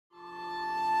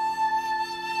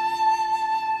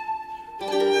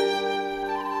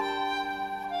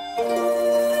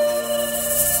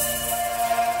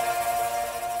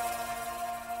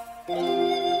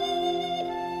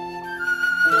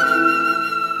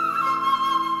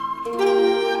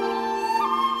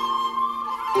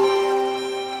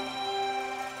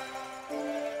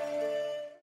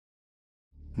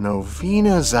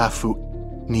Novina Zafu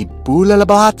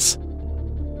Nibulalabats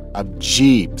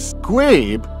Abjeebs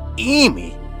Quabe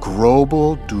Emi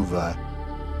Grobal Duva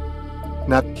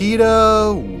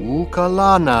Napita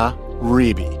Wukalana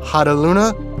Ribi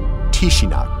Hadaluna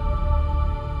Tishinak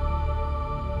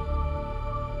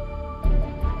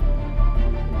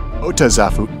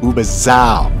Otazafu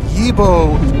Ubazao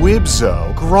Yibo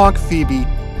Wibzo Gronk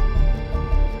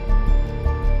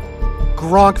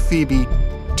Phoebe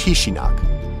Tishinak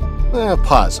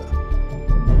Paza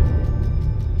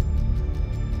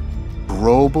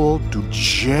Grobal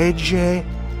Dujeje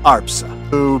Arpsa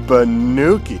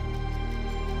Ubanuki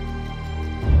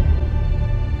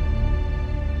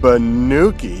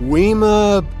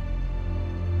Wima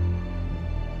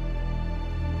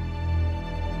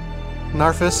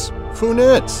Narfis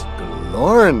Funitz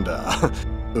Glornda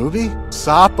Ubi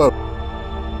Sapo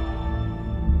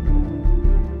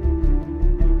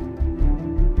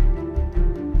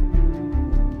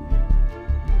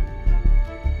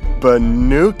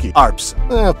Banuki Arps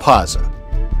Paza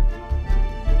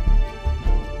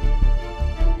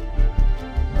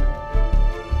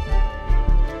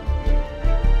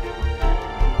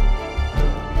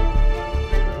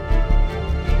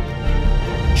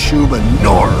Chuba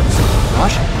Norv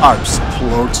Nash Arps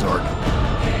Plotzorg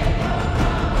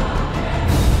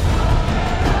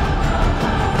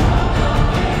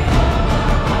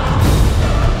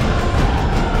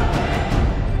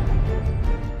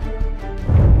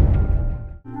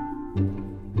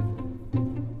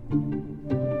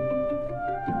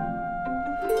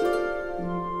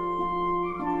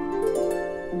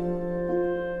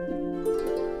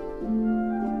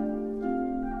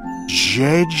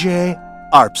JJ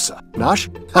Arpsa Nash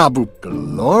Abu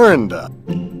Glornda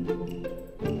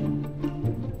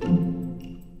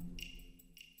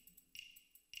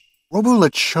Robula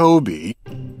Chobi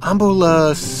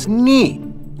Ambula Snee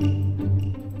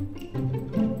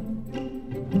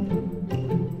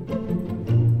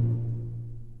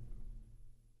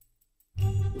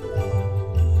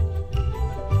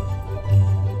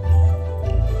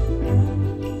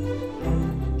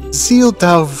Seal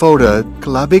Tau Voda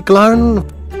Glabiglarn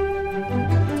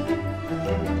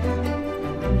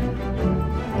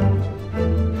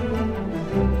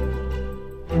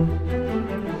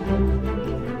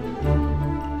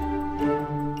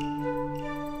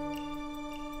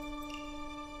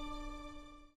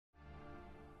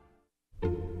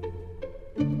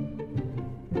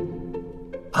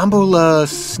Ambula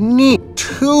Snee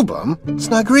Tubum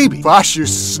Snagribi Vashu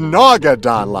Snoga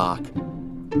Donlock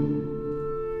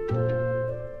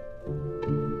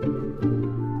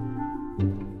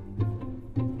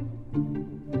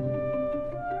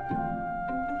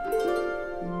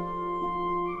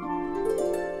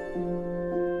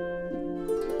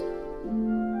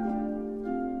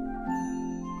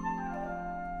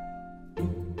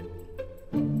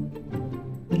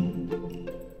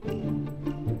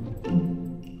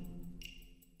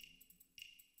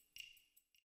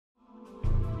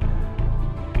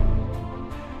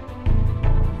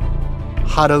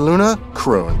Hadaluna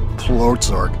Kroon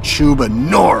Plotzorg Chuba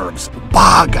Norbs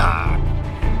Baga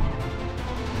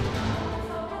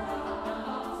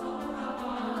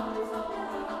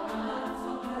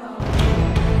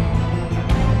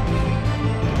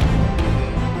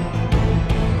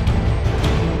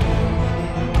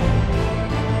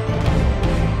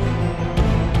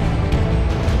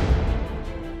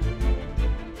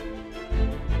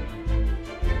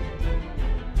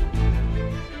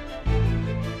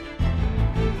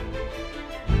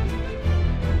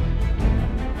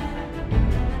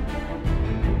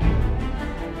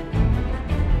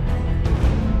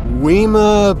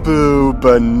Wima Bu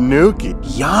Banuki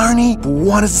Yarni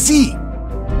Buanazi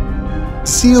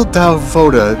Seal Tau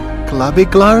Voda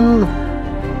Glabiglarn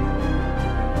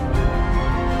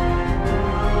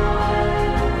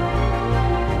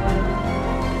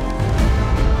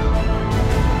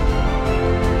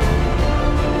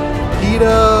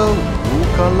Pita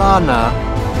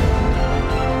Wukalana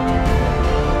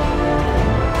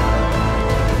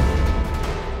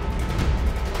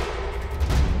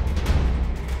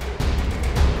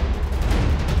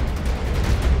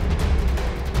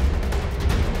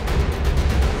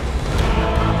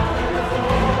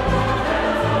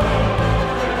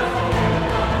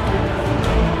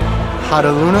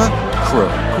Hadaluna Crow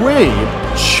Quabe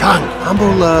Chung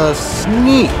Ambula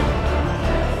Snee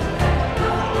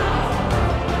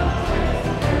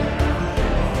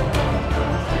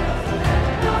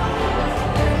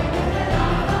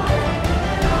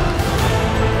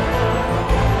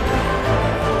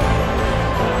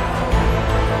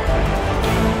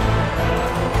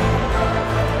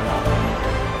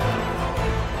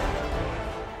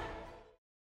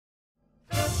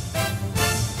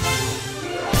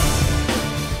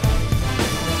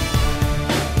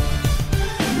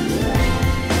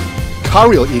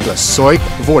Karil igla soik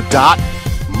vordat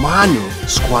manu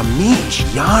squamish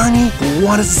yarni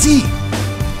wanazi.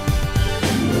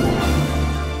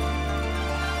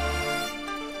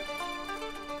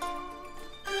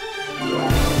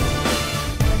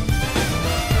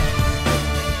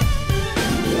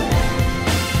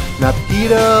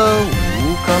 Napira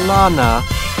ukalana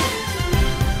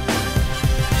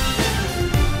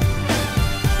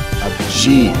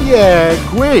G. Yeah,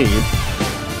 great.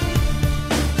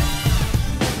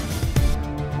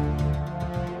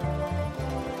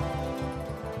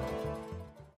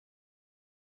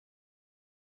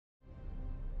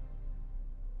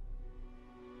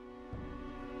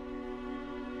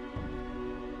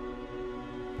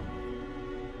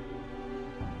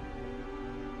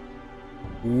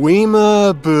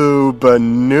 Wima bu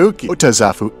banuki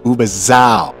utazafu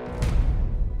ubazao.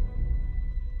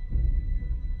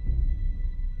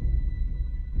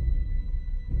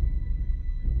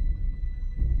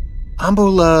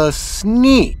 Ambula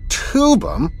sni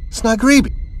tubum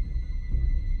snagribi.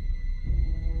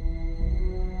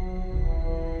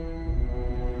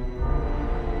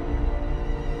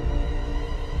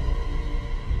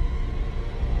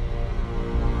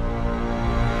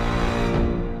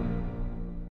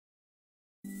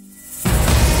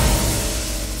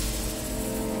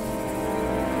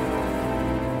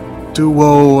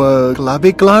 Duo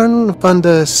glabiglarn van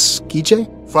de skije?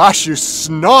 Vashu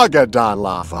snaga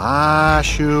danla.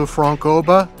 Vashu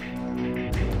frankoba.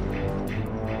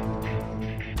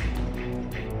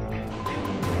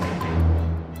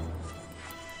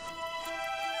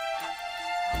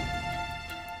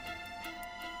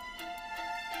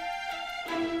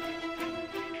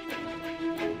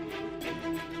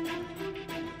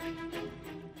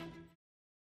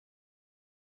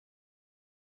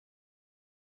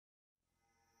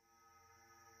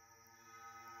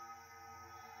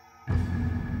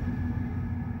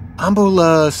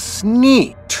 Ambula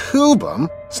sni tubum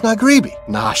snagribi.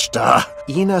 Nashta.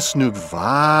 Ina snug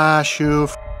vashu.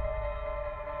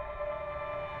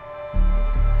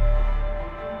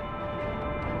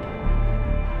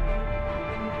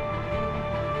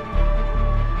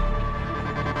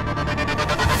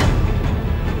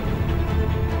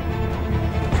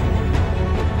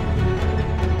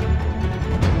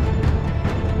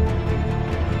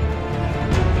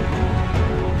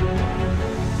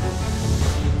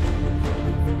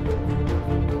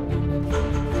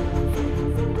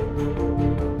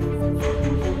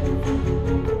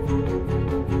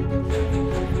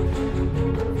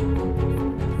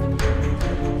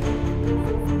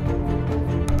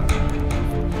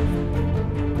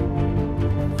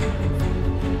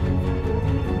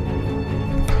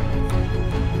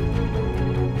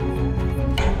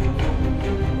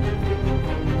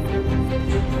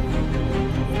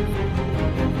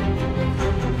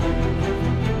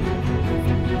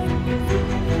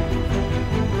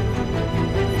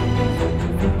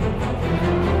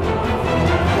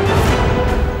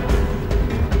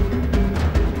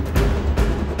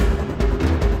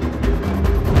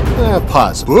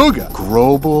 Paz Buga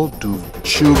Grobal du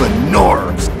Chuba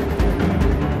Norbs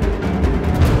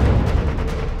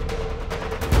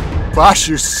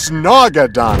Vashu Snaga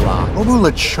Danla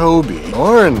Obula Chobi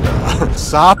Ornda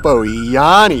Sapo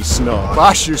Iani Snog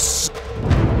Vashu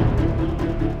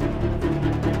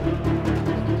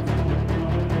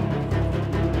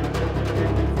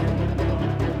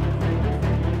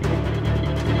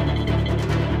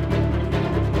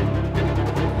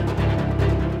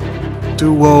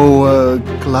Duo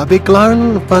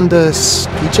glabiglarn van de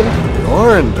skije?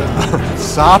 Ornda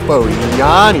Sapo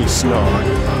Iani Snog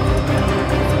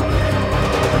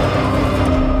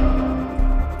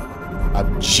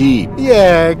Abji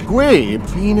Yeah Gwib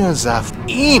Vina Zaf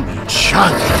Imi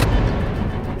Changa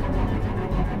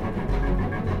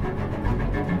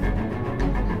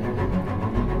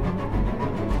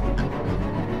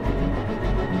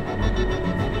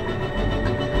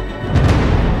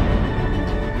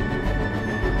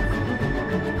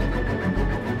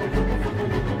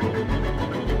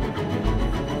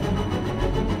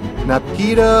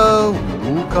Napira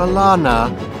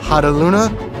Ukalana Hadaluna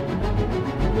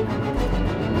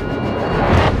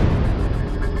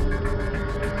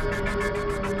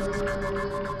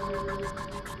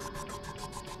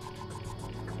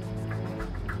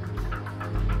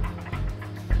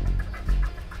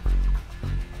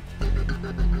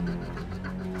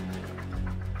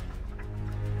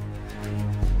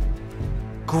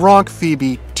Gronk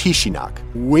Phoebe Tishinak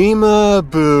Wima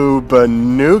Bu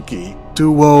Banuki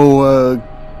Duo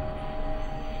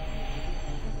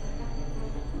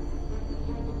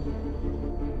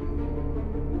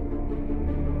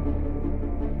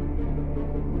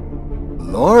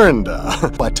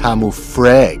Lornda, Потому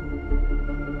Фрег.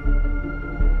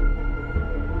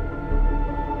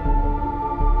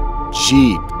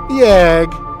 Jeep, Jeg,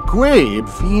 Gweb,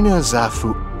 Vina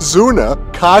Zafu, Zuna,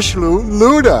 Kashlu,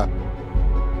 Luda.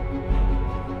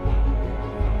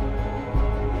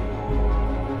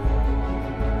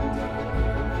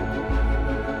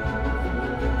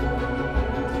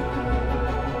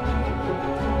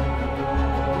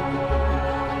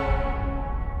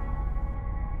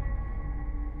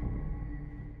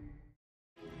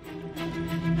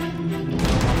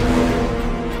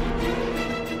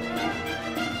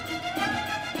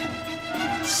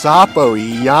 Sapo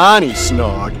Iani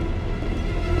Snog.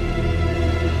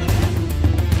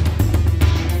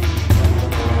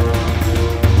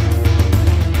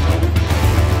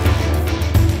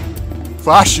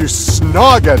 Vashu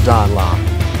Snoga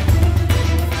Donla.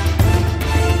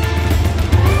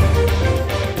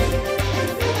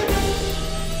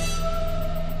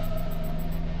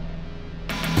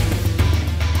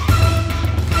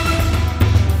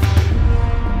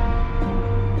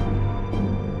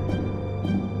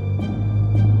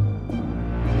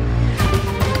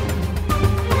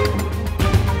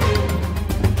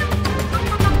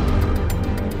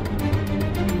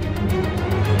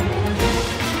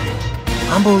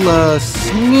 Ambula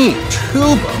Sneak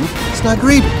Tubum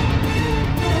Snagrib.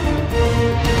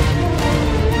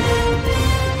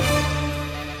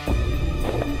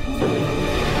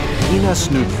 Ina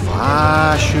Snoot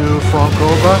Vashu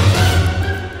Frankova.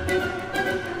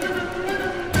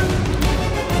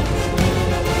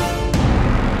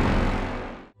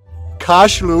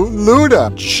 Kashlu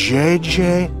Luda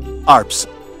JJ Arps.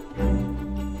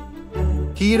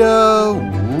 Hida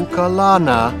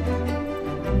Wukalana.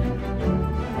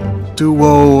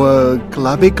 Duo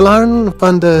Glabiglarn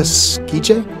van de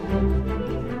Skije?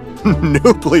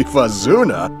 Nupli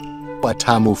Fazuna,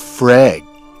 Batamu Freg.